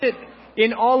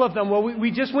In all of them, well,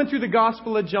 we just went through the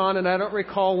Gospel of John, and I don't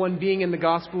recall one being in the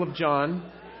Gospel of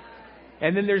John.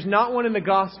 And then there's not one in the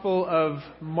Gospel of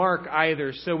Mark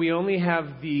either. So we only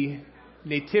have the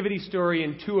nativity story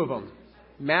in two of them,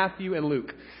 Matthew and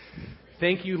Luke.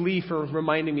 Thank you, Lee, for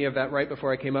reminding me of that right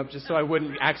before I came up, just so I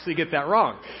wouldn't actually get that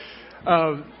wrong.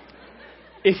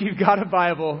 If you've got a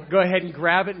Bible, go ahead and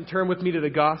grab it and turn with me to the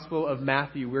Gospel of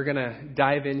Matthew. We're going to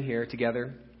dive in here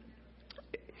together.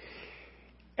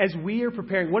 As we are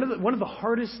preparing, one of the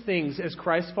hardest things as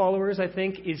Christ followers, I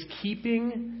think, is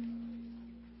keeping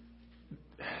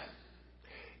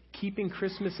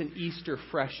Christmas and Easter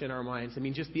fresh in our minds. I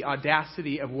mean, just the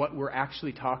audacity of what we're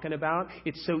actually talking about.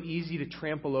 It's so easy to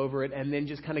trample over it and then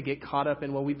just kind of get caught up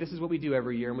in, well, this is what we do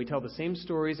every year, and we tell the same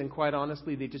stories, and quite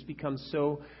honestly, they just become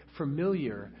so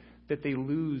familiar that they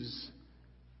lose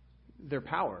their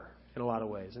power in a lot of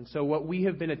ways. And so what we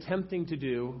have been attempting to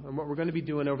do, and what we're going to be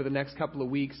doing over the next couple of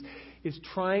weeks, is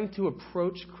trying to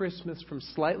approach Christmas from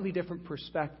slightly different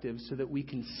perspectives so that we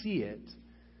can see it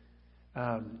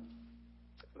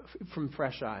from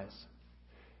fresh eyes.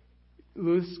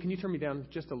 Lewis, can you turn me down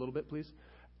just a little bit, please?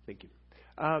 Thank you.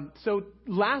 So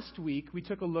last week we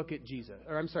took a look at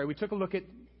we took a look at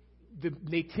the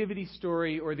nativity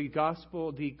story, or the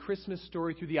gospel, the Christmas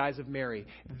story through the eyes of Mary.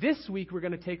 This week we're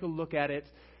going to take a look at it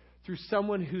through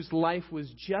someone whose life was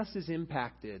just as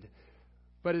impacted,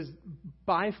 but is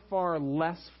by far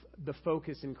less the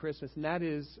focus in Christmas, and that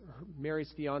is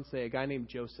Mary's fiancé, a guy named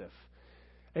Joseph.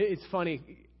 It's funny,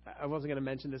 I wasn't going to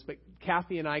mention this, but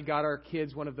Kathy and I got our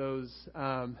kids one of those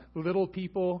little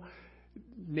people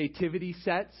nativity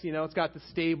sets. You know, it's got the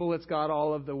stable, it's got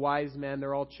all of the wise men,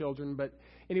 they're all children, but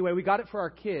anyway, we got it for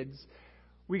our kids.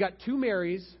 We got two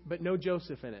Marys, but no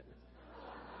Joseph in it.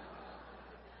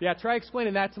 Yeah, try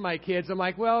explaining that to my kids. I'm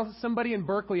like, well, somebody in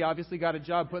Berkeley obviously got a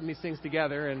job putting these things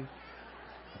together. And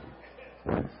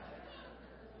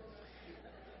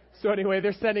so anyway,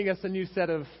 they're sending us a new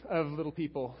set of little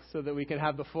people so that we can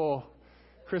have the full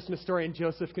Christmas story and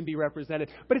Joseph can be represented.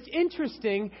 But it's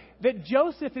interesting that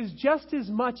Joseph is just as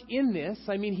much in this.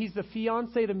 I mean, he's the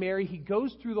fiancé to Mary. He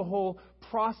goes through the whole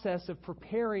process of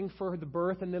preparing for the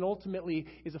birth and then ultimately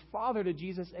is a father to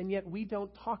Jesus, and yet we don't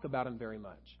talk about him very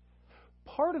much.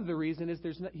 Part of the reason is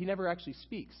he never actually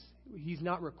speaks. He's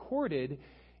not recorded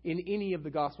in any of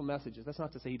the gospel messages. That's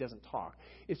not to say he doesn't talk.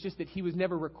 It's just that he was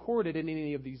never recorded in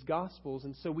any of these gospels,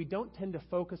 and so we don't tend to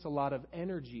focus a lot of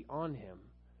energy on him.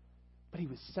 But he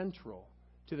was central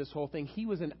to this whole thing. He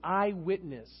was an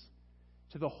eyewitness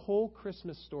to the whole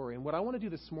Christmas story. And what I want to do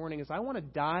this morning is I want to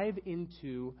dive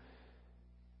into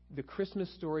the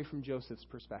Christmas story from Joseph's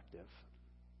perspective.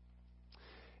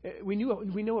 We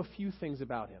know a few things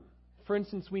about him. For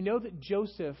instance, we know that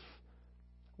Joseph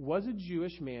was a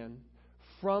Jewish man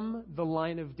from the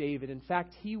line of David. In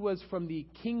fact, he was from the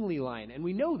kingly line. And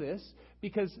we know this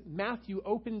because Matthew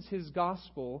opens his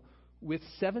gospel with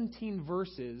 17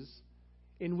 verses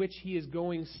in which he is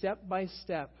going step by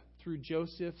step through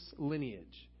Joseph's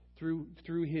lineage, through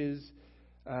his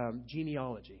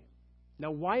genealogy.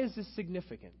 Now, why is this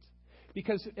significant?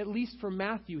 Because at least for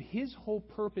Matthew, his whole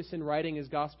purpose in writing his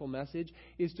gospel message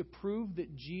is to prove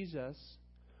that Jesus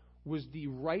was the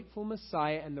rightful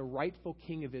Messiah and the rightful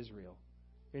King of Israel.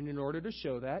 And in order to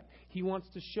show that, he wants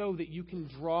to show that you can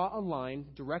draw a line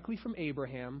directly from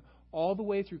Abraham all the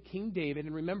way through King David.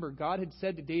 And remember, God had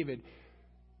said to David,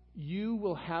 you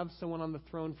will have someone on the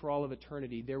throne for all of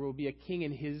eternity. There will be a king,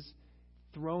 and his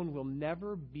throne will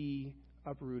never be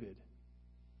uprooted.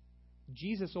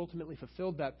 Jesus ultimately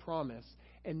fulfilled that promise,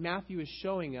 and Matthew is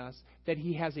showing us that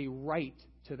he has a right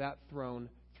to that throne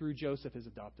through Joseph, his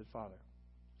adopted father.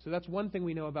 So that's one thing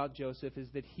we know about Joseph, is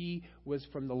that he was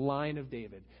from the line of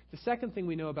David. The second thing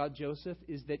we know about Joseph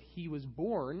is that he was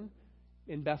born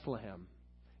in Bethlehem,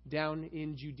 down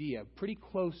in Judea, pretty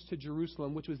close to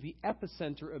Jerusalem, which was the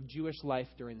epicenter of Jewish life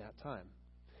during that time.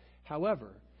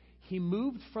 However, he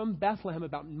moved from Bethlehem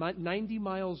about 90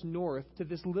 miles north to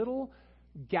this little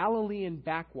Galilean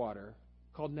backwater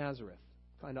called Nazareth,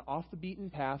 kind of off the beaten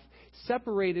path,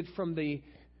 separated from the,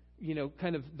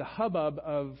 kind of the hubbub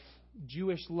of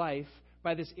Jewish life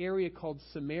by this area called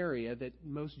Samaria that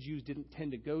most Jews didn't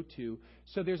tend to go to.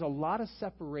 So there's a lot of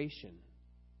separation.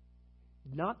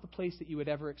 Not the place that you would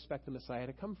ever expect the Messiah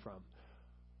to come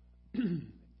from.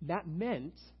 That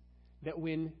meant that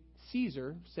when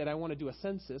Caesar said, I want to do a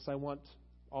census, I want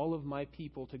all of my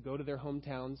people to go to their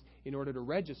hometowns in order to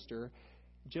register,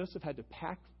 Joseph had to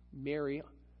pack Mary,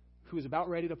 who was about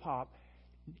ready to pop,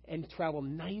 and travel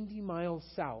 90 miles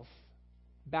south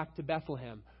back to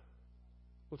Bethlehem.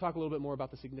 We'll talk a little bit more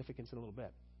about the significance in a little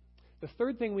bit. The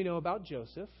third thing we know about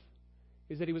Joseph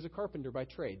is that he was a carpenter by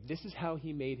trade. This is how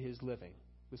he made his living,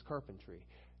 was carpentry.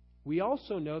 We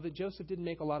also know that Joseph didn't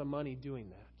make a lot of money doing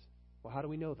that. Well, how do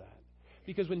we know that?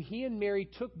 Because when he and Mary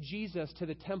took Jesus to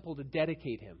the temple to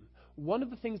dedicate him, one of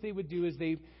the things they would do is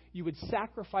you would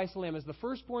sacrifice a lamb. As the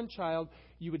firstborn child,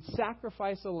 you would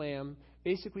sacrifice a lamb,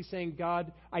 basically saying,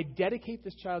 God, I dedicate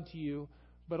this child to you,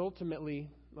 but ultimately,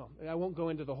 well, I won't go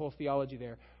into the whole theology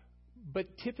there, but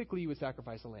typically you would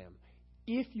sacrifice a lamb.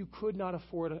 If you could not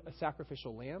afford a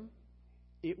sacrificial lamb,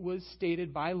 it was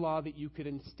stated by law that you could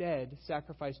instead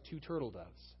sacrifice 2 turtle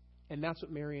doves. And that's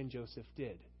what Mary and Joseph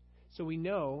did. So we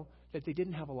know that they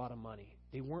didn't have a lot of money.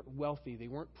 They weren't wealthy. They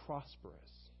weren't prosperous.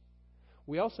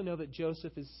 We also know that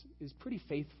Joseph is pretty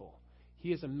faithful.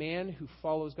 He is a man who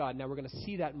follows God. Now, we're going to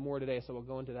see that more today, so we'll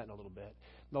go into that in a little bit.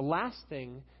 The last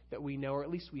thing that we know, or at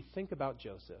least we think about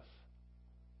Joseph,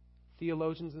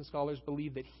 theologians and scholars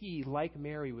believe that he, like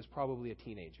Mary, was probably a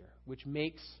teenager, which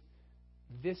makes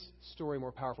this story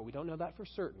more powerful. We don't know that for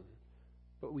certain,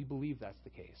 but we believe that's the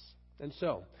case. And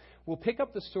so, we'll pick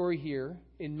up the story here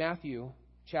in Matthew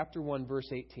chapter 1, verse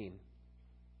 18.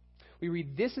 We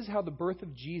read, "This is how the birth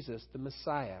of Jesus, the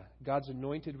Messiah, God's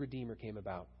anointed Redeemer, came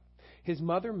about. His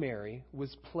mother Mary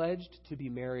was pledged to be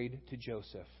married to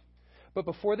Joseph. But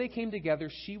before they came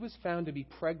together, she was found to be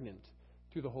pregnant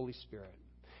through the Holy Spirit."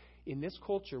 In this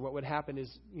culture, what would happen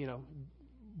is,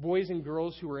 boys and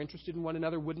girls who were interested in one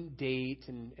another wouldn't date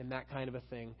and that kind of a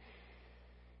thing.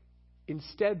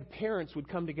 Instead, parents would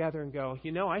come together and go,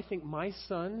 I think my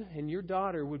son and your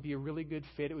daughter would be a really good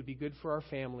fit. It would be good for our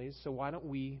families. So why don't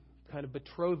we kind of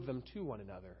betroth them to one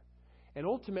another? And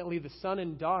ultimately, the son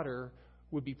and daughter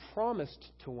would be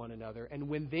promised to one another. And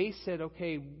when they said,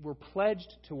 okay, we're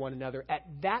pledged to one another, at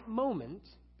that moment,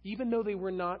 even though they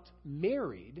were not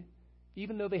married,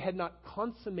 even though they had not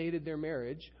consummated their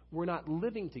marriage, were not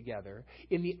living together,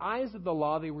 in the eyes of the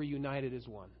law, they were united as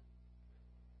one.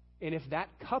 And if that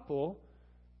couple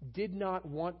did not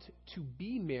want to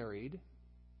be married,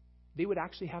 they would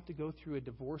actually have to go through a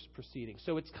divorce proceeding.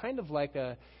 So it's kind of like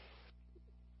a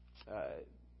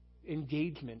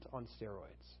engagement on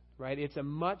steroids, right? It's a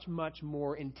much, much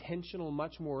more intentional,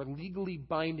 much more legally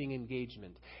binding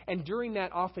engagement. And during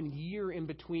that often year in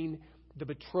between the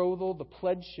betrothal, the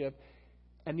pledgeship,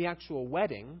 and the actual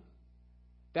wedding,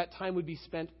 that time would be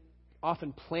spent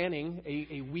often planning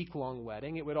a week-long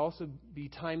wedding. It would also be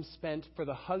time spent for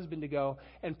the husband to go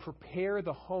and prepare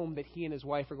the home that he and his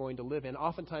wife are going to live in.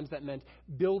 Oftentimes that meant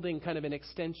building kind of an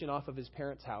extension off of his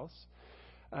parents' house.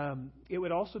 It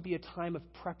would also be a time of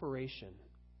preparation,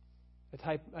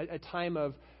 a time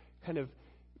of kind of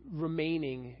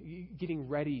remaining, getting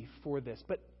ready for this.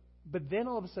 But then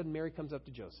all of a sudden Mary comes up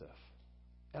to Joseph.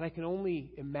 And I can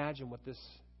only imagine what this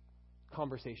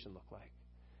conversation looked like.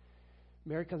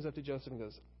 Mary comes up to Joseph and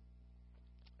goes,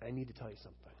 I need to tell you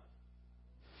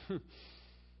something.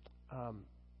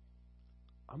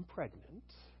 I'm pregnant,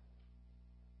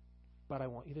 but I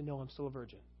want you to know I'm still a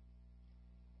virgin.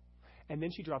 And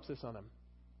then she drops this on him.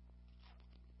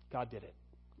 God did it.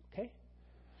 Okay?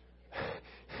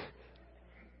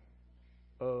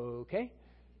 Okay?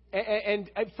 And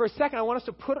for a second, I want us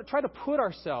to try to put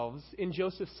ourselves in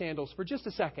Joseph's sandals for just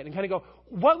a second and kind of go,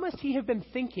 what must he have been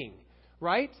thinking,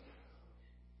 right?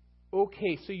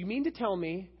 Okay, so you mean to tell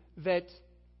me that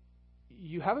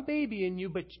you have a baby in you,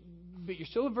 but you're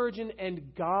still a virgin,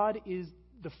 and God is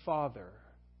the Father.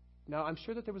 Now, I'm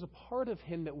sure that there was a part of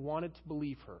him that wanted to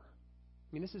believe her.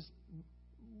 I mean,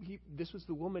 this was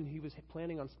the woman he was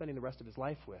planning on spending the rest of his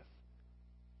life with.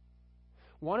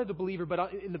 Wanted to believe her,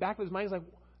 but in the back of his mind, he's like,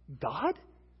 God?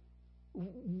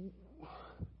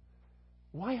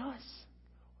 Why us?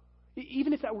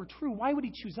 Even if that were true, why would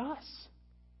he choose us?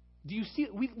 Do you see?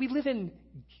 We live in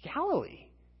Galilee,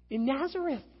 in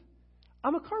Nazareth.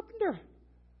 I'm a carpenter.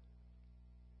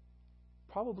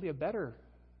 Probably a better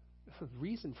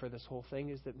reason for this whole thing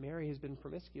is that Mary has been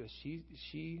promiscuous.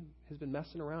 She has been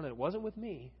messing around, and it wasn't with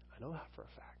me. I know that for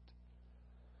a fact.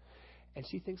 And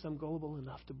she thinks I'm gullible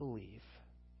enough to believe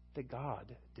that God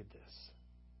did this.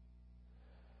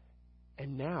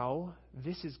 And now,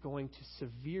 this is going to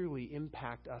severely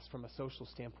impact us from a social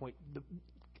standpoint.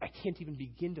 I can't even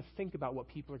begin to think about what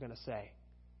people are going to say.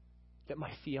 That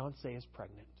my fiancée is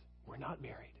pregnant. We're not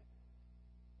married.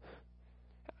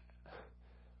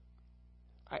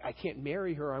 I can't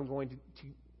marry her. I'm going to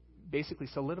basically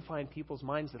solidify in people's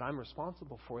minds that I'm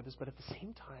responsible for this. But at the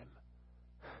same time,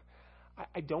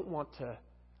 I don't want to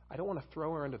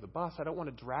throw her under the bus. I don't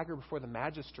want to drag her before the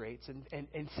magistrates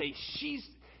and say she's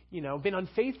been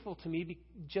unfaithful to me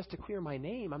just to clear my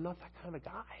name. I'm not that kind of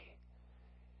guy.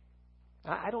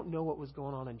 I don't know what was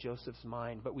going on in Joseph's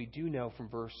mind, but we do know from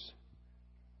verse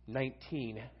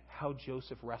 19 how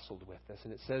Joseph wrestled with this.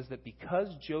 And it says that because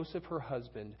Joseph, her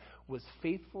husband, was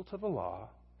faithful to the law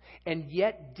and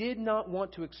yet did not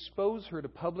want to expose her to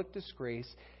public disgrace,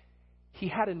 he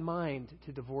had in mind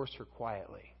to divorce her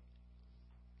quietly.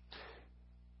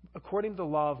 According to the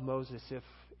law of Moses,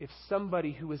 if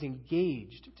somebody who was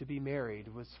engaged to be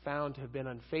married was found to have been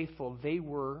unfaithful, they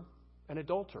were an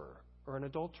adulterer or an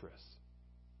adulteress.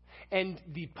 And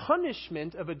the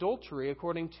punishment of adultery,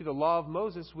 according to the law of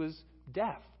Moses, was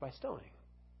death by stoning.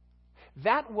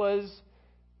 That was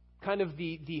kind of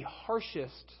the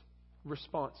harshest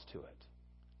response to it.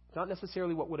 Not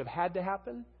necessarily what would have had to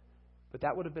happen, but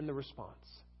that would have been the response.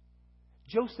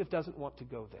 Joseph doesn't want to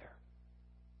go there.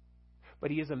 But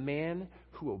he is a man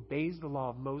who obeys the law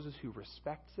of Moses, who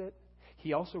respects it.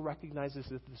 He also recognizes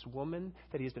that this woman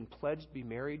that he has been pledged to be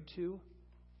married to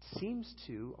seems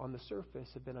to, on the surface,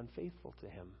 have been unfaithful to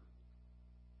him.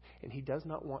 And he does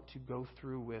not want to go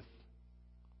through with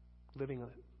living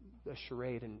a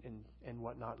charade and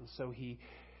whatnot. And so he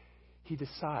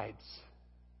decides,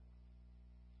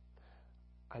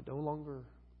 I no longer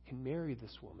can marry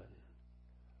this woman,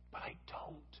 but I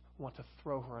don't want to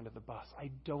throw her under the bus.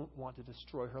 I don't want to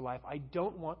destroy her life. I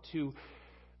don't want to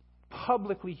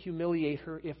publicly humiliate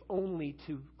her, if only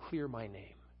to clear my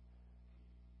name.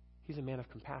 He's a man of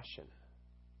compassion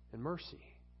and mercy.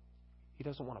 He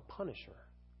doesn't want to punish her.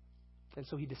 And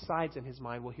so he decides in his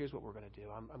mind, well, here's what we're going to do.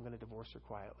 I'm going to divorce her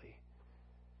quietly.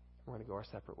 We're going to go our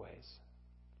separate ways.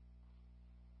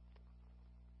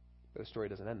 But the story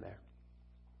doesn't end there.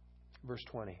 Verse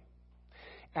 20.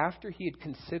 After he had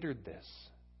considered this,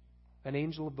 an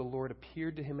angel of the Lord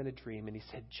appeared to him in a dream, and he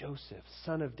said, Joseph,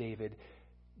 son of David,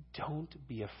 don't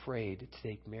be afraid to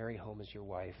take Mary home as your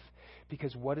wife,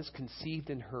 because what is conceived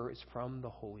in her is from the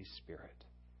Holy Spirit.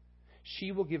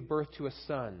 She will give birth to a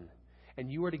son,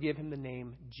 and you are to give him the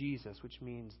name Jesus, which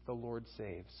means the Lord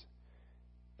saves,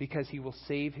 because he will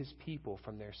save his people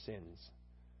from their sins.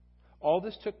 All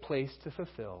this took place to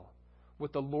fulfill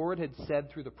what the Lord had said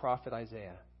through the prophet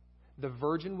Isaiah. The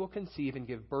virgin will conceive and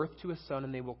give birth to a son,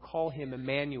 and they will call him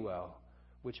Emmanuel,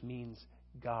 which means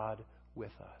God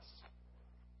with us.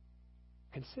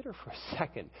 Consider for a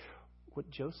second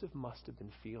what Joseph must have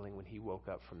been feeling when he woke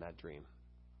up from that dream.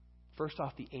 First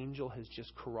off, the angel has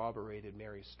just corroborated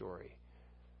Mary's story.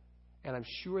 And I'm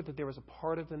sure that there was a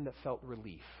part of him that felt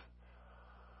relief.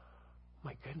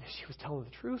 My goodness, she was telling the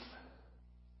truth.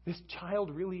 This child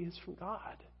really is from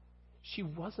God. She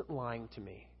wasn't lying to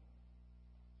me.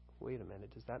 Wait a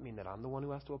minute, does that mean that I'm the one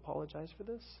who has to apologize for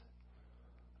this?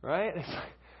 Right? It's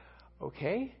like,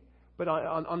 okay. But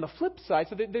on the flip side,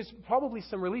 so there's probably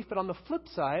some relief, but on the flip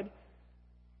side,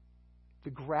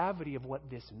 the gravity of what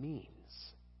this means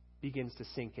begins to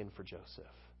sink in for Joseph.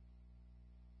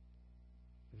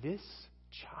 This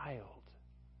child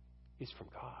is from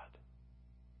God.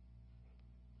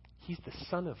 He's the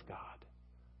Son of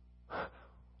God.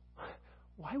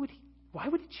 Why would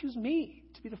he choose me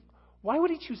to be the... Why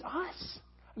would he choose us?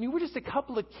 I mean, we're just a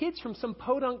couple of kids from some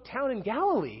podunk town in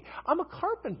Galilee. I'm a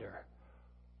carpenter.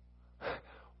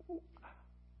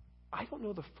 I don't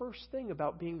know the first thing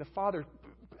about being the father.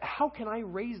 How can I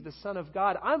raise the Son of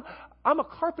God? I'm a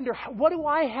carpenter. What do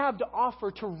I have to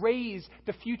offer to raise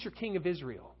the future king of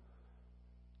Israel?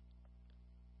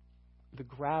 The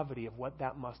gravity of what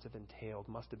that must have entailed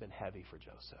must have been heavy for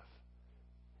Joseph.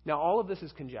 Now, all of this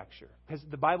is conjecture, because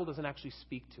the Bible doesn't actually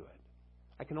speak to it.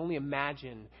 I can only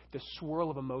imagine the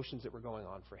swirl of emotions that were going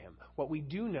on for him. What we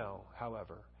do know,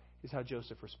 however, is how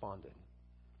Joseph responded.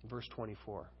 Verse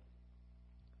 24.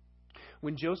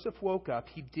 When Joseph woke up,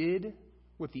 he did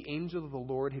what the angel of the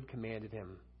Lord had commanded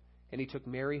him, and he took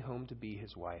Mary home to be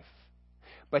his wife.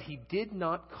 But he did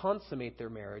not consummate their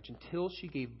marriage until she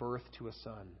gave birth to a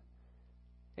son,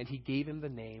 and he gave him the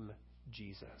name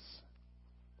Jesus.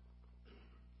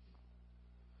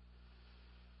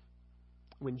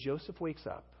 When Joseph wakes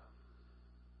up,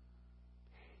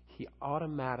 he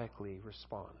automatically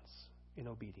responds in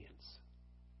obedience.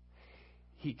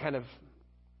 He kind of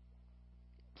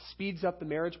speeds up the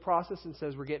marriage process and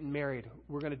says, we're getting married.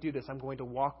 We're going to do this. I'm going to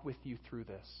walk with you through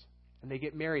this. And they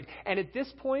get married. And at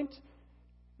this point,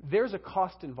 there's a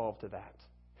cost involved to that.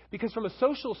 Because from a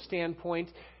social standpoint,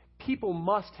 people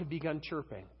must have begun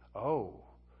chirping. Oh,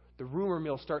 the rumor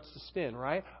mill starts to spin,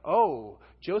 right? Oh,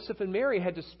 Joseph and Mary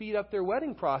had to speed up their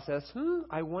wedding process.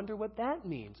 I wonder what that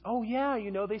means. Oh, yeah,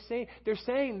 they're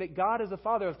saying that God is the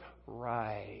father of...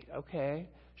 Right, okay,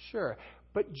 sure.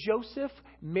 But Joseph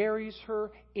marries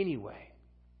her anyway.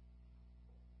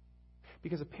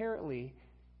 Because apparently,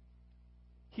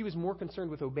 he was more concerned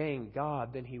with obeying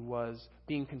God than he was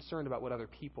being concerned about what other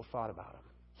people thought about him.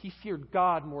 He feared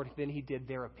God more than he did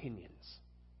their opinions.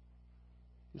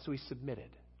 And so he submitted.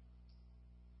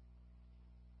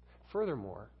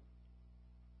 Furthermore,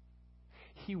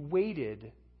 he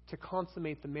waited to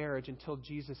consummate the marriage until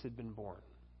Jesus had been born.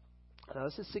 Now,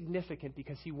 this is significant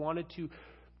because he wanted to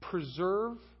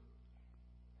preserve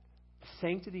the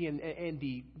sanctity and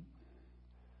the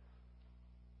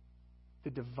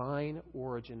divine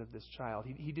origin of this child.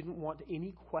 He didn't want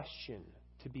any question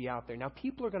to be out there. Now,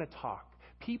 people are going to talk.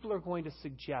 People are going to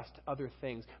suggest other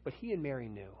things, but he and Mary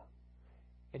knew.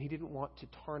 And he didn't want to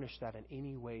tarnish that in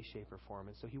any way, shape, or form,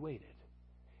 and so he waited.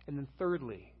 And then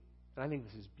thirdly, and I think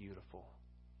this is beautiful,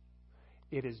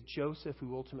 it is Joseph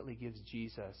who ultimately gives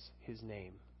Jesus his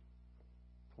name.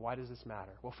 Why does this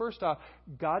matter? Well, first off,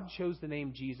 God chose the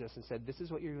name Jesus and said, this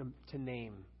is what you're going to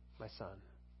name my son.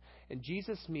 And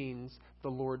Jesus means the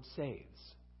Lord saves.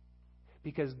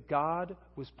 Because God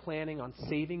was planning on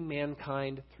saving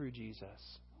mankind through Jesus.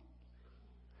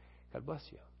 God bless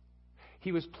you.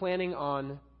 He was planning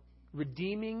on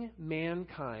redeeming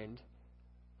mankind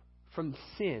from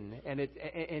sin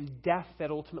and death that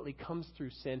ultimately comes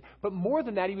through sin. But more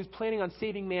than that, he was planning on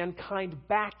saving mankind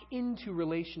back into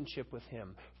relationship with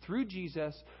him. Through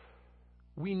Jesus,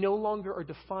 we no longer are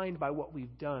defined by what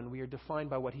we've done. We are defined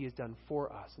by what he has done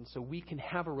for us. And so we can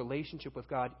have a relationship with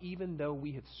God even though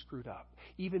we have screwed up,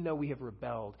 even though we have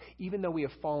rebelled, even though we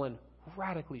have fallen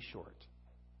radically short.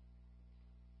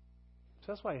 So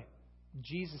that's why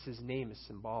Jesus' name is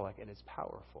symbolic and it's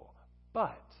powerful.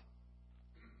 But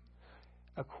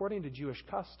according to Jewish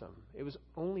custom, it was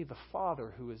only the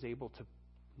father who was able to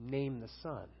name the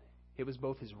son. It was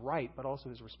both his right but also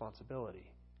his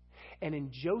responsibility. And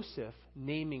in Joseph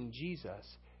naming Jesus,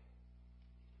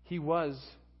 he was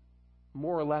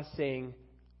more or less saying,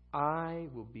 I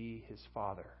will be his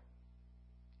father.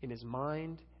 In his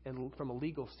mind and from a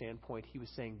legal standpoint, he was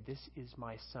saying, this is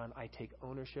my son. I take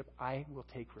ownership. I will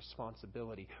take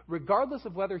responsibility. Regardless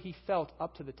of whether he felt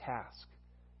up to the task.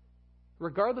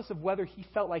 Regardless of whether he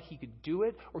felt like he could do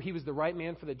it or he was the right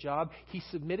man for the job, he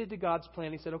submitted to God's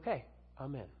plan. He said, okay,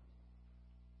 I'm in.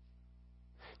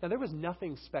 Now, there was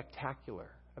nothing spectacular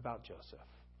about Joseph.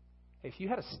 If you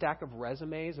had a stack of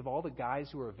resumes of all the guys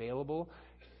who were available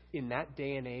in that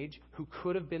day and age who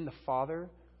could have been the father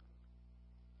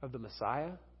of the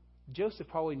Messiah, Joseph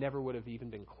probably never would have even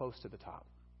been close to the top.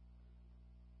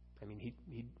 I mean, he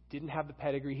didn't have the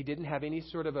pedigree. He didn't have any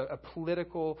sort of a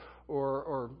political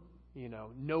or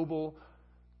noble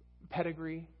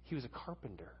pedigree. He was a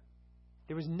carpenter.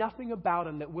 There was nothing about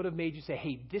him that would have made you say,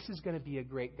 hey, this is going to be a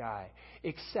great guy,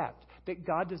 except that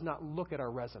God does not look at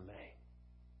our resume.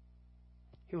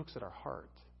 He looks at our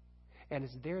heart. And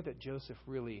it's there that Joseph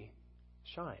really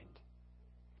shined.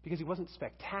 Because he wasn't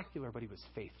spectacular, but he was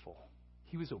faithful.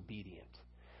 He was obedient.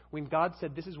 When God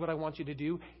said, this is what I want you to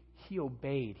do, he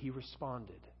obeyed. He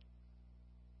responded.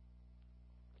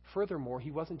 Furthermore,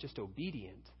 he wasn't just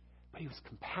obedient, but he was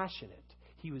compassionate.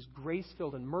 He was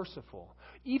grace-filled and merciful.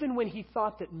 Even when he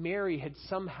thought that Mary had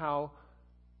somehow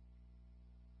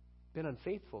been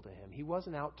unfaithful to him, he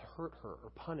wasn't out to hurt her or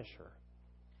punish her,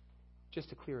 just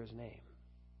to clear his name.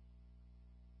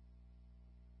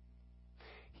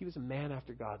 He was a man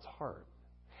after God's heart.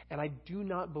 And I do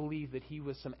not believe that he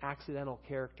was some accidental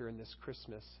character in this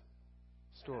Christmas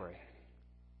story.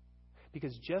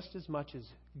 Because just as much as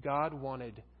God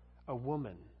wanted a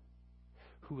woman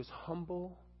who was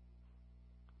humble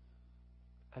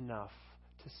enough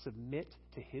to submit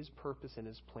to his purpose and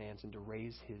his plans and to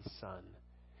raise his son,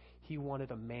 he wanted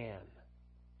a man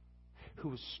who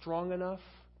was strong enough,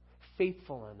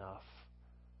 faithful enough,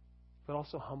 but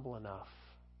also humble enough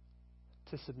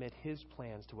to submit his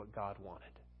plans to what God wanted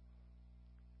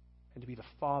and to be the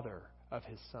father of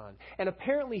his son. And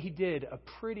apparently he did a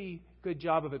pretty good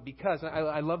job of it, because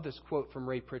I love this quote from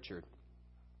Ray Pritchard.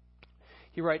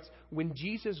 He writes, when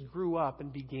Jesus grew up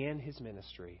and began his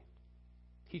ministry,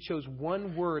 he chose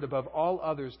one word above all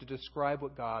others to describe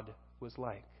what God was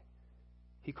like.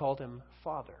 He called him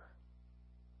Father.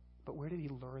 But where did he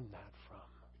learn that from?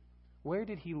 Where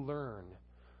did he learn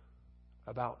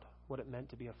about what it meant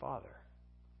to be a father?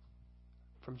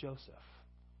 From Joseph.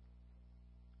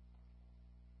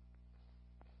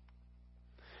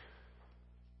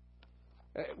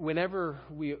 Whenever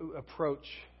we approach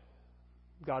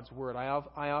God's Word, I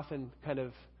often kind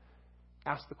of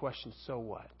ask the question, so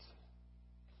what?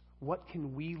 What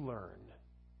can we learn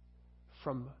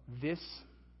from this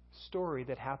story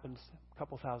that happened a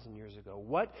couple thousand years ago?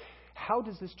 How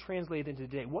does this translate into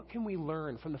today? What can we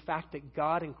learn from the fact that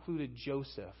God included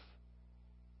Joseph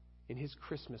in his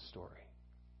Christmas story?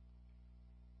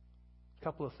 A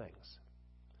couple of things.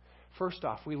 First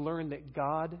off, we learn that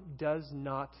God does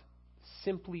not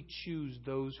simply choose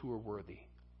those who are worthy.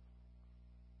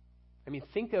 I mean,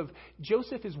 think of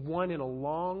Joseph is one in a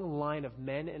long line of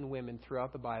men and women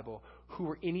throughout the Bible who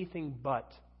were anything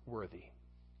but worthy.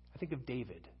 I think of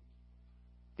David,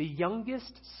 the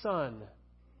youngest son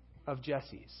of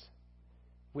Jesse's.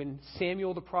 When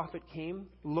Samuel the prophet came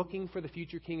looking for the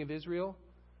future king of Israel,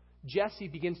 Jesse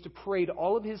begins to parade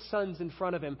all of his sons in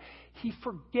front of him. He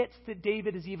forgets that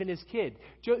David is even his kid.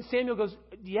 Samuel goes,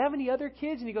 "Do you have any other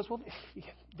kids?" And he goes, "Well,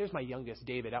 there's my youngest,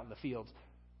 David, out in the fields.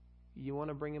 You want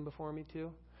to bring him before me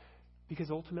too?"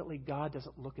 Because ultimately, God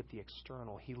doesn't look at the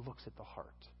external. He looks at the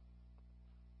heart.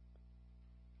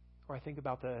 Or I think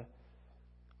about the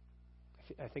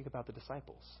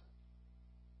disciples.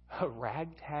 A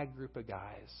ragtag group of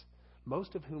guys,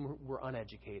 most of whom were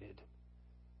uneducated,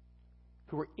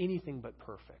 who were anything but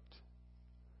perfect.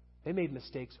 They made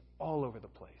mistakes all over the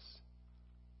place.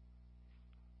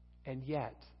 And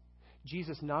yet,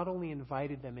 Jesus not only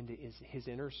invited them into his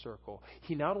inner circle,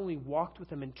 he not only walked with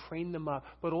them and trained them up,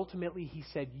 but ultimately he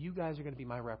said, "You guys are going to be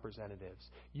my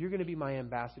representatives. You're going to be my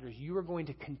ambassadors. You are going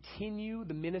to continue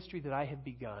the ministry that I have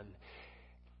begun."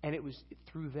 And it was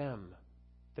through them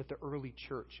that the early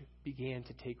church began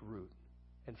to take root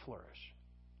and flourish.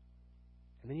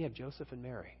 And then you have Joseph and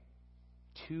Mary,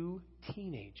 two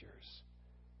teenagers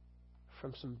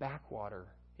from some backwater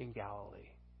in Galilee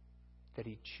that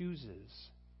he chooses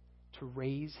to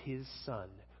raise his son,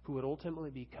 who would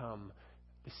ultimately become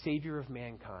the Savior of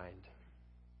mankind,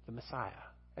 the Messiah.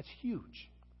 That's huge.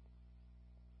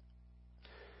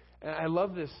 And I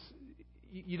love this.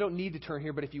 You don't need to turn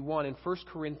here, but if you want, in 1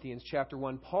 Corinthians chapter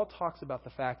 1, Paul talks about the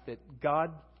fact that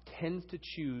God tends to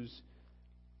choose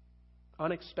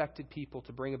unexpected people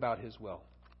to bring about his will.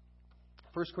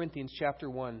 1 Corinthians chapter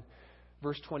 1,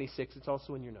 verse 26, it's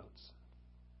also in your notes.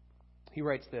 He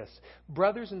writes this,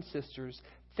 "Brothers and sisters,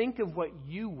 think of what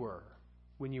you were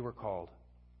when you were called.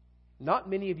 Not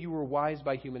many of you were wise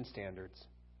by human standards.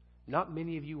 Not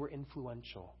many of you were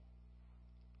influential.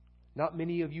 Not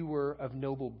many of you were of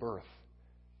noble birth.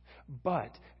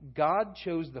 But God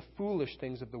chose the foolish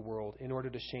things of the world in order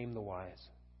to shame the wise.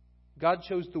 God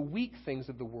chose the weak things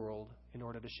of the world in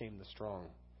order to shame the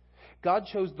strong. God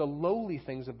chose the lowly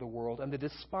things of the world and the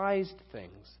despised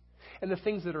things and the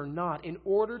things that are not in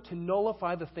order to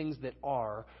nullify the things that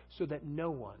are, so that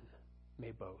no one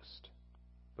may boast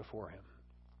before him."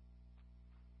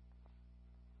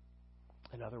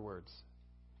 In other words,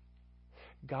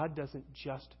 God doesn't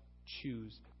just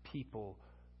choose people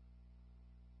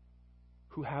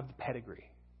who have the pedigree.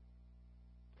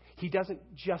 He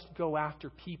doesn't just go after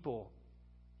people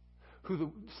who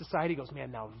the society goes,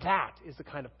 "Man, now that is the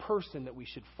kind of person that we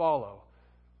should follow."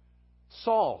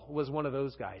 Saul was one of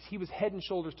those guys. He was head and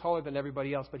shoulders taller than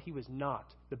everybody else, but he was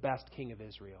not the best king of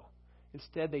Israel.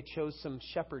 Instead, they chose some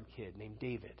shepherd kid named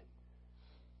David.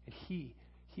 And he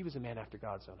was a man after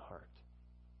God's own heart.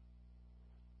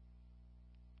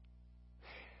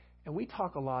 And we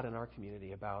talk a lot in our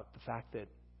community about the fact that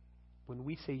when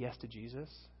we say yes to Jesus,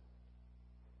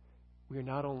 we are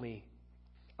not only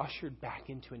ushered back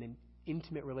into an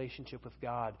intimate relationship with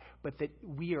God, but that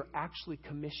we are actually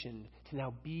commissioned to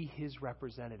now be his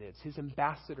representatives, his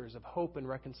ambassadors of hope and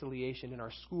reconciliation in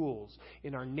our schools,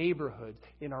 in our neighborhoods,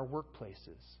 in our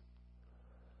workplaces.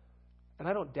 And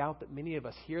I don't doubt that many of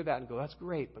us hear that and go, "That's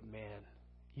great, but man,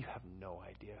 you have no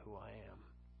idea who I am.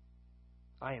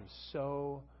 I am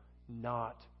so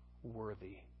not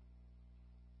worthy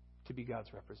to be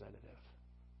God's representative."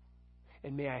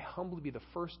 And may I humbly be the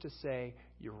first to say,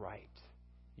 "You're right.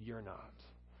 You're not."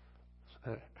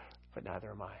 But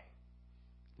neither am I.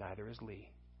 Neither is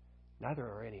Lee. Neither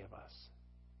are any of us.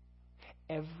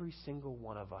 Every single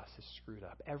one of us is screwed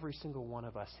up. Every single one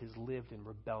of us has lived in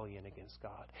rebellion against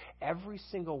God. Every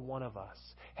single one of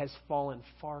us has fallen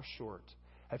far short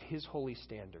of his holy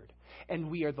standard.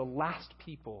 And we are the last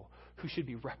people who should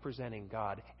be representing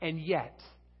God. And yet,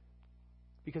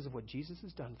 because of what Jesus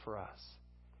has done for us,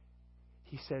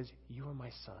 he says, "You are my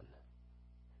son.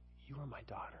 You are my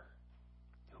daughter,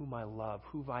 whom I love,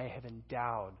 whom I have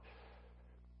endowed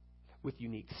with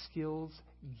unique skills,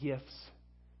 gifts,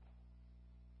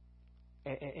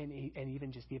 and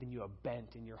even just given you a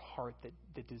bent in your heart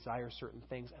that desires certain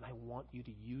things. And I want you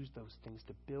to use those things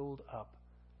to build up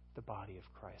the body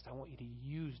of Christ. I want you to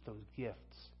use those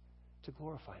gifts to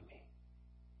glorify me."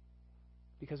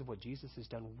 Because of what Jesus has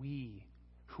done, we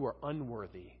who are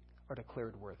unworthy are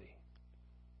declared worthy.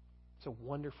 It's a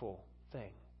wonderful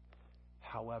thing.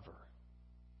 However,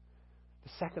 the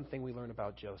second thing we learn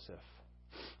about Joseph,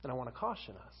 and I want to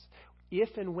caution us,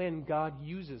 if and when God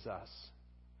uses us,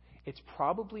 it's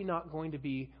probably not going to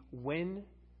be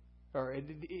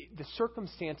the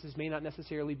circumstances may not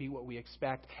necessarily be what we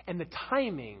expect, and the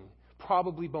timing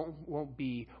probably won't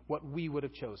be what we would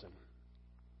have chosen.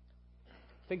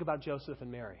 Think about Joseph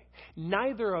and Mary.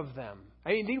 Neither of them,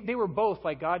 they were both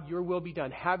like, God, your will be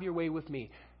done. Have your way with me.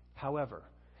 However,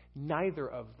 neither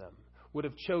of them would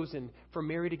have chosen for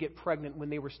Mary to get pregnant when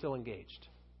they were still engaged.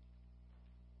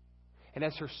 And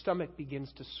as her stomach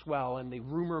begins to swell and the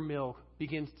rumor mill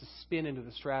begins to spin into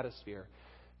the stratosphere,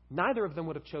 neither of them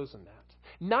would have chosen that.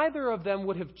 Neither of them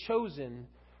would have chosen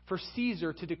for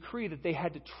Caesar to decree that they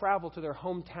had to travel to their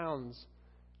hometowns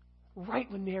right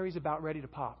when Mary's about ready to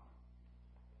pop.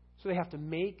 So they have to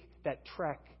make that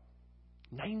trek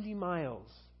 90 miles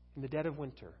in the dead of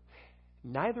winter.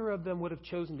 Neither of them would have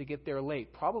chosen to get there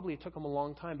late. Probably it took them a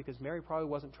long time because Mary probably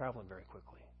wasn't traveling very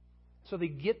quickly. So they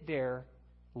get there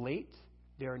late.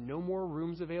 There are no more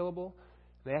rooms available.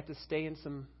 They have to stay in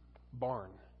some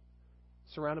barn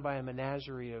surrounded by a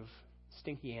menagerie of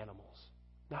stinky animals.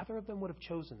 Neither of them would have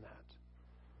chosen that.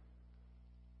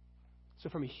 So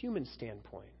from a human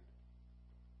standpoint,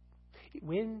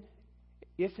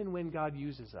 if and when God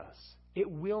uses us, it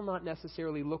will not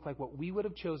necessarily look like what we would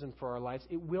have chosen for our lives.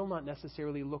 It will not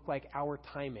necessarily look like our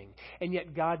timing. And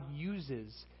yet God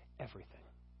uses everything.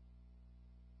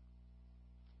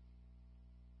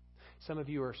 Some of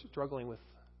you are struggling with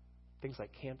things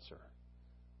like cancer,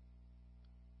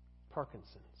 Parkinson's,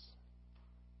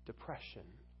 depression,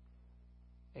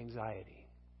 anxiety.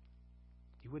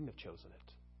 You wouldn't have chosen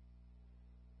it.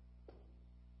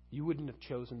 You wouldn't have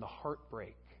chosen the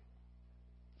heartbreak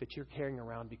that you're carrying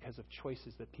around because of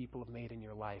choices that people have made in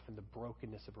your life and the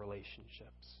brokenness of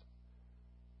relationships.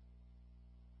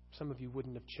 Some of you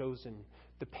wouldn't have chosen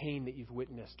the pain that you've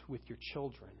witnessed with your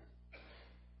children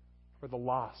or the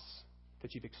loss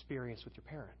that you've experienced with your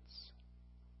parents.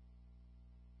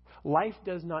 Life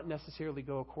does not necessarily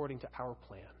go according to our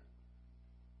plan.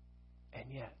 And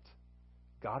yet,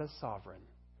 God is sovereign,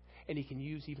 and He can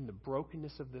use even the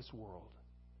brokenness of this world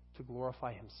to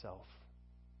glorify Himself.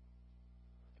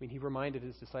 He reminded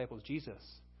His disciples, Jesus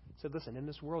said, listen, in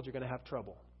this world you're going to have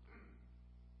trouble.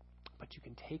 But you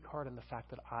can take heart in the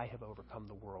fact that I have overcome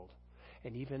the world.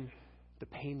 And even the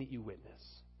pain that you witness,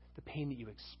 the pain that you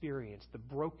experience, the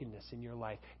brokenness in your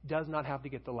life does not have to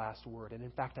get the last word. And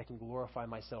in fact, I can glorify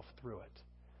myself through it.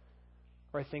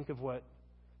 Or I think of what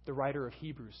the writer of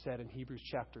Hebrews said in Hebrews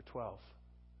chapter 12.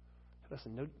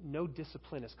 Listen, no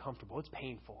discipline is comfortable. It's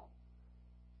painful.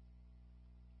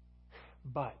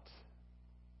 But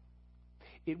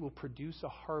it will produce a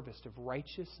harvest of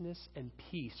righteousness and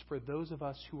peace for those of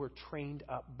us who are trained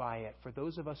up by it, for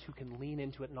those of us who can lean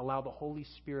into it and allow the Holy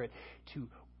Spirit to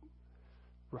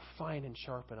refine and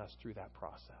sharpen us through that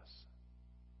process.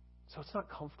 So it's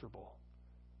not comfortable,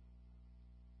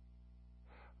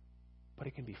 but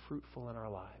it can be fruitful in our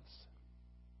lives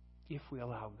if we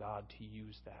allow God to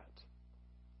use that,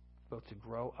 both to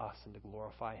grow us and to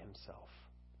glorify Himself.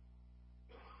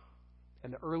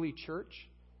 And the early church,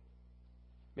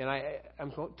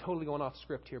 I'm totally going off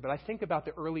script here, but I think about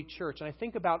the early church, and I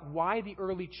think about why the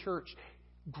early church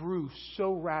grew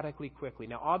so radically quickly.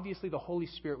 Now, obviously, the Holy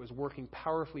Spirit was working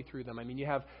powerfully through them. You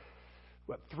have,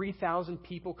 3,000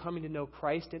 people coming to know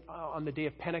Christ on the day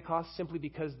of Pentecost simply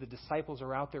because the disciples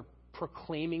are out there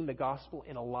proclaiming the gospel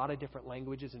in a lot of different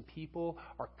languages, and people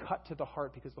are cut to the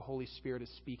heart because the Holy Spirit is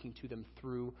speaking to them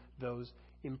through those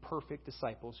imperfect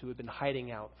disciples who had been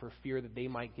hiding out for fear that they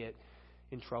might get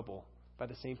in trouble by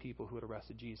the same people who had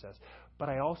arrested Jesus. But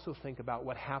I also think about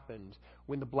what happened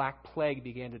when the Black Plague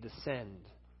began to descend.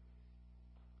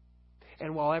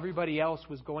 And while everybody else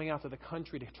was going out to the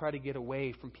country to try to get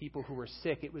away from people who were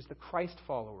sick, it was the Christ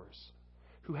followers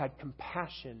who had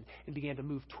compassion and began to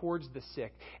move towards the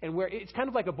sick. And where it's kind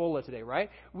of like Ebola today,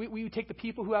 right? We take the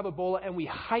people who have Ebola and we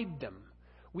hide them.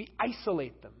 We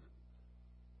isolate them.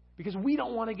 Because we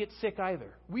don't want to get sick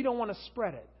either. We don't want to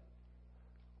spread it.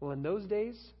 Well, in those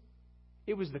days,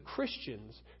 it was the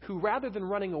Christians who, rather than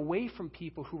running away from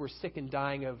people who were sick and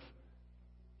dying of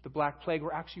the Black Plague,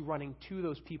 were actually running to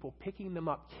those people, picking them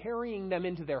up, carrying them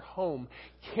into their home,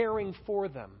 caring for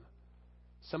them.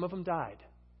 Some of them died.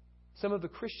 Some of the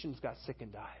Christians got sick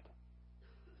and died.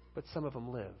 But some of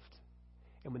them lived.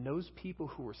 And when those people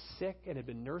who were sick and had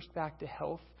been nursed back to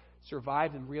health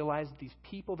survived and realized these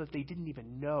people that they didn't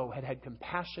even know had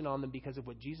compassion on them because of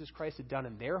what Jesus Christ had done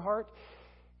in their heart,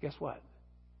 guess what?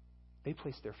 They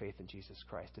placed their faith in Jesus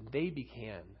Christ, and they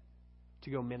began to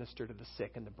go minister to the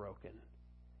sick and the broken.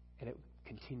 And it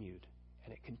continued,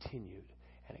 and it continued,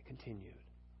 and it continued.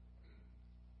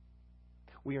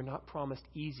 We are not promised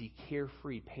easy,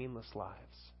 carefree, painless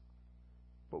lives.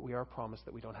 But we are promised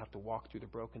that we don't have to walk through the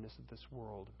brokenness of this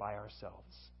world by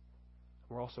ourselves.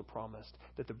 We're also promised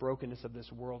that the brokenness of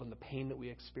this world and the pain that we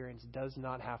experience does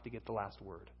not have to get the last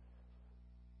word.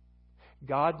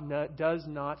 God does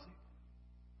not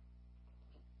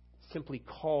simply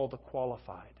call the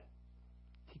qualified.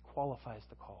 He qualifies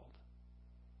the called.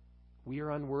 We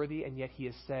are unworthy, and yet He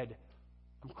has said,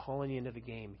 I'm calling you into the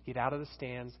game. Get out of the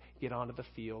stands. Get onto the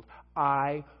field.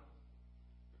 I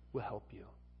will help you.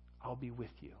 I'll be with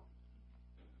you.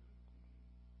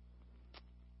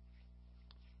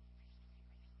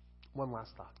 One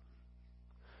last thought.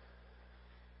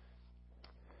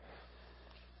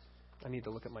 I need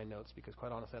to look at my notes because,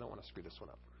 quite honestly, I don't want to screw this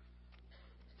one up.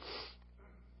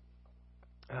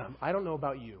 I don't know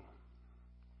about you,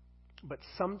 but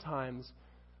sometimes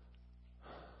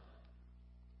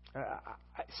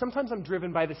I'm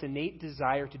driven by this innate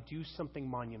desire to do something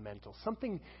monumental,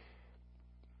 something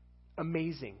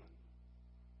amazing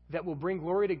that will bring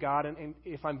glory to God, and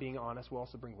if I'm being honest, will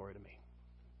also bring glory to me.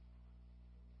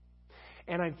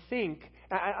 And I think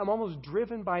I'm almost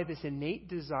driven by this innate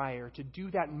desire to do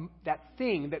that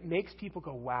thing that makes people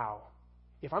go, wow,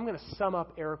 if I'm going to sum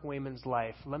up Eric Wayman's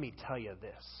life, let me tell you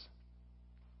this.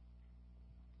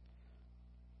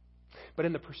 But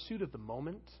in the pursuit of the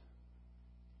moment,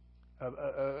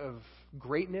 of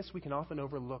greatness, we can often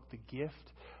overlook the gift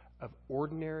of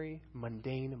ordinary,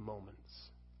 mundane moments.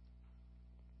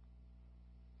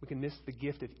 We can miss the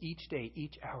gift of each day,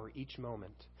 each hour, each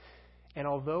moment. And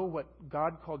although what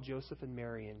God called Joseph and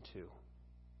Mary into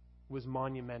was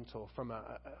monumental from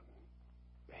a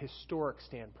historic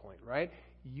standpoint, right?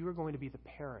 You are going to be the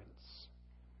parents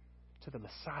to the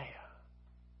Messiah.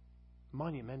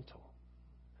 Monumental.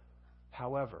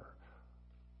 However,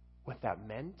 what that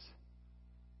meant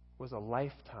was a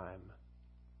lifetime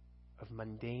of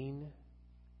mundane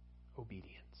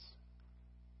obedience.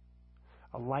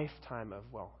 A lifetime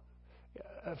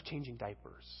of changing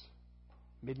diapers,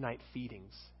 midnight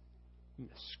feedings,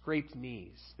 scraped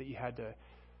knees that you had to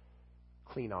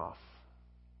clean off.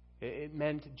 It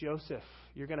meant, Joseph,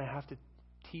 you're going to have to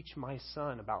teach my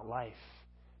son about life,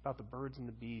 about the birds and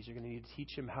the bees. You're going to need to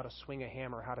teach him how to swing a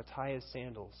hammer, how to tie his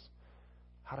sandals,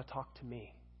 how to talk to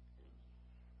me.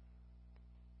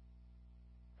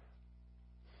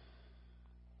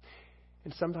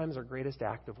 And sometimes our greatest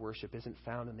act of worship isn't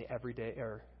found in the everyday, I'm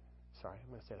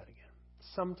going to say that again.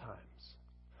 Sometimes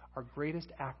our greatest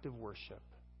act of worship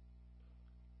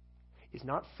is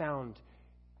not found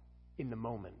in the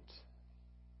moment,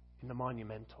 in the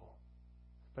monumental,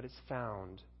 but it's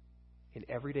found in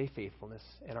everyday faithfulness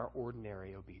and our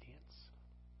ordinary obedience.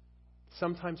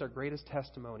 Sometimes our greatest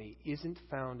testimony isn't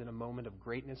found in a moment of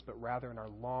greatness, but rather in our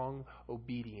long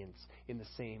obedience in the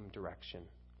same direction,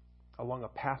 along a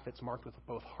path that's marked with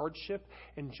both hardship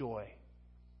and joy,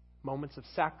 moments of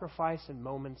sacrifice and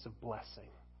moments of blessing.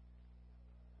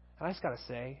 And I just got to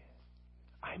say,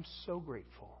 I'm so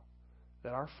grateful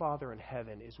that our Father in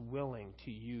heaven is willing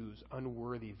to use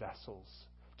unworthy vessels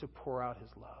to pour out His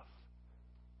love.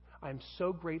 I'm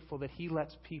so grateful that He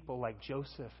lets people like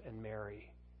Joseph and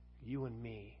Mary, you and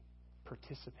me,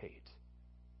 participate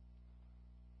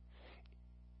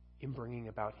in bringing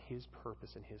about His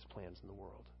purpose and His plans in the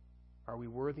world. Are we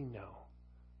worthy? No.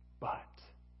 But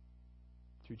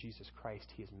through Jesus Christ,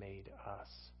 He has made us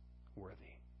worthy.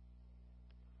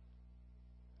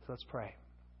 So let's pray.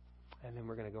 And then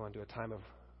we're going to go into a time of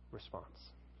response.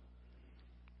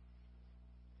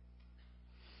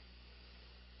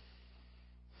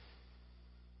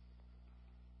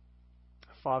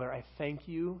 Father, I thank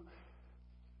you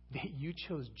that you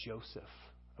chose Joseph,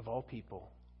 of all people,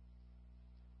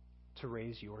 to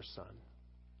raise your son.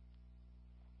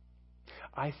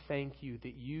 I thank you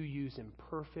that you use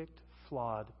imperfect,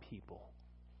 flawed people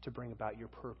to bring about your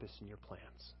purpose and your plans.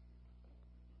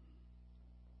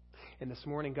 And this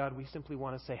morning, God, we simply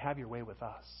want to say, have your way with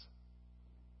us.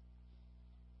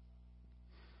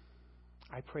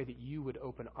 I pray that you would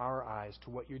open our eyes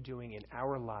to what you're doing in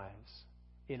our lives,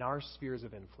 in our spheres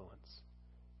of influence,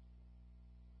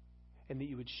 and that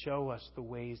you would show us the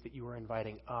ways that you are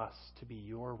inviting us to be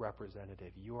your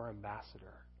representative, your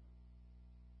ambassador.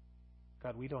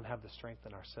 God, we don't have the strength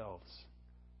in ourselves.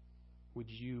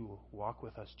 Would you walk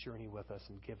with us, journey with us,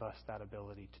 and give us that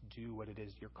ability to do what it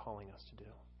is you're calling us to do?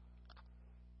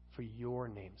 For your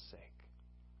name's sake.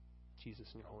 Jesus,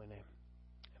 in your holy name.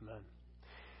 Amen.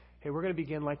 Hey, we're going to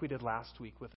begin like we did last week with